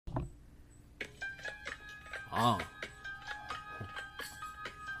Uh.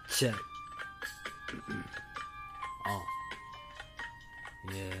 Check.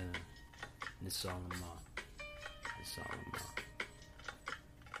 Yeah. It's all in my. It's all in my.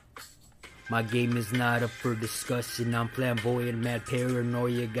 My game is not up for discussion. I'm flamboyant, mad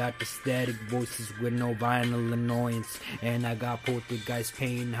paranoia. Got the static voices with no vinyl annoyance. And I got poltergeist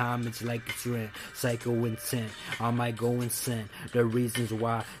paying homage like it's rent. Psycho intent, I might go insane. The reasons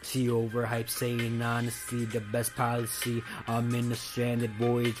why she overhyped, saying honestly the best policy. I'm in a stranded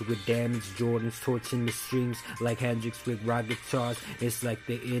voyage with damaged Jordans, torching the strings like Hendrix with rock guitars. It's like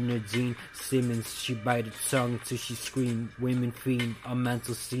the inner Gene Simmons. She bite her tongue till she scream. Women fiend, a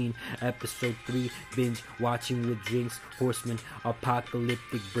mental scene. Episode 3, binge watching with drinks. Horseman,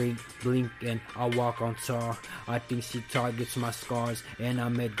 apocalyptic blink, and I walk on tar. I think she targets my scars, and I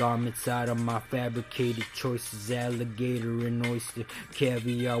make garments out of my fabricated choices. Alligator and oyster,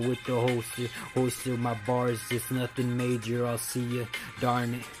 caviar with the holster. My bars, it's nothing major. I'll see ya.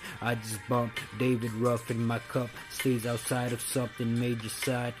 Darn it, I just bumped David Ruff in my cup. Stays outside of something major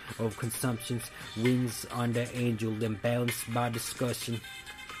side of consumptions. Wings on the angel, imbalanced by discussion.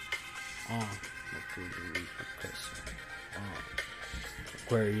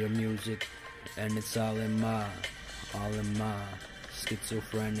 Aquarium music, and it's all in my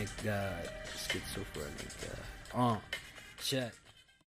schizophrenic God. Check.